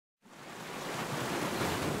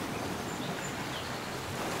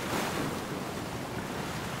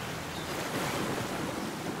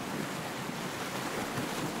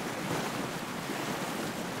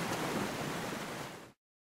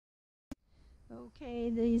Okay,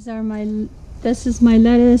 this is my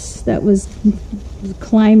lettuce that was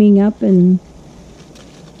climbing up and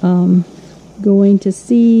going to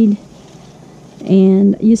seed,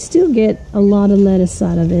 and you still get a lot of lettuce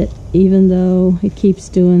out of it even though it keeps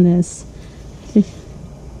doing this.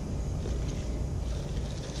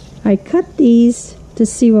 I cut these to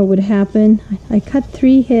see what would happen. I cut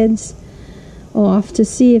 3 heads off to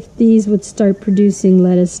see if these would start producing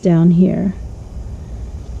lettuce down here,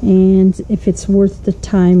 and if it's worth the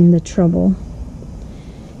time and the trouble.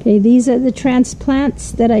 Okay, these are the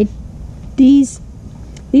transplants that these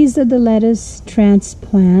are the lettuce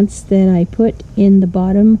transplants that I put in the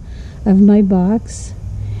bottom of my box,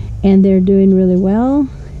 and they're doing really well.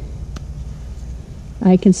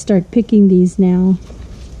 I can start picking these now.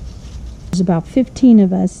 There's about 15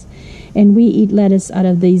 of us, and we eat lettuce out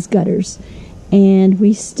of these gutters, and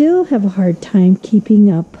we still have a hard time keeping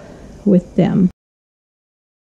up with them.